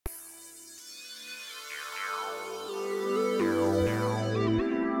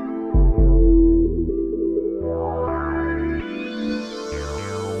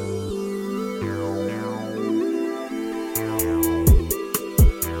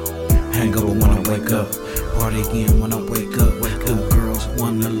Hangover when I wake up, party again when I wake up. Them girls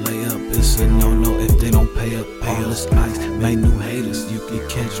wanna lay up, it's a no-no if they don't pay up. All this ice, make new haters, you can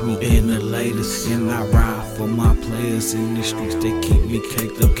catch me in the latest. And I ride for my players in the streets, they keep me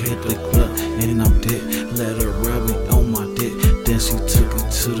caked up, hit the club, and I'm dead. Let her rub me on my dick, then she took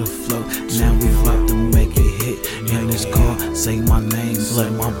it to the floor. Now we about to make it hit in this car, say my name,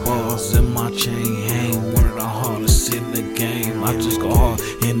 let my balls and my chain hang. One of the hardest in the game, I just go hard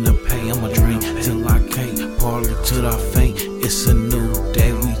in the pain. I'ma drink till I can't, party till I faint. It's a new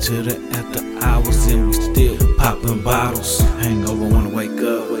day, we to the after hours and we still popping bottles. Hangover when I wake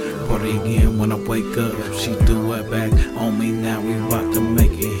up, party again when I wake up. She threw it back on me, now we about to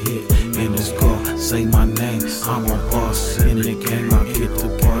make it hit in this car, say my name, I'm a boss in the game. I get the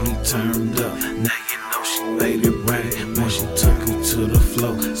party turned up, now you know she made it rain. When she took it to the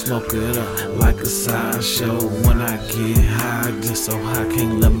floor, smoke it up like a sideshow. When I get high, get so high,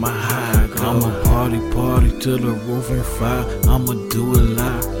 can't let my high go. I'ma party till the roof and fire. I'ma do it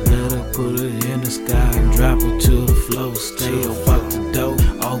live, let her put it in the sky and drop it to the floor. Stay up out the door,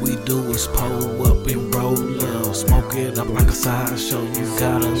 all we do is pull up and roll up. Smoke it up like a sideshow, you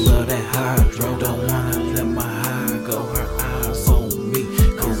gotta love that hydro. Don't wanna let my high go, her eyes on me,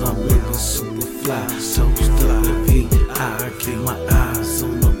 cause I'm looking super fly. So stuck with I keep my eyes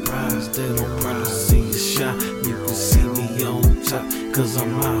on the prize, they don't wanna see a shot. You can see me on top, cause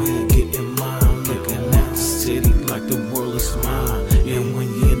I'm out here getting mine. Looking at the city like the world is mine. And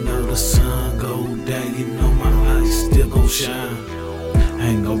when you know the sun go down, you know my light still gon' shine.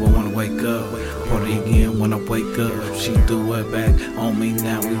 Hangover when I wake up, party again when I wake up. She threw it back on me,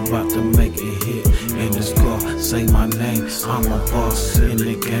 now we about to make it hit in this car, say my name, I'm a boss in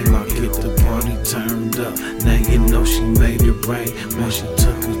the game. I get the party turned up, now you know she made it rain. When she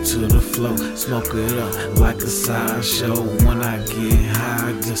took it to the floor, smoke it up like a sideshow. When I get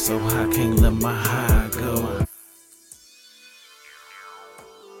high, get so high, can't let my high go.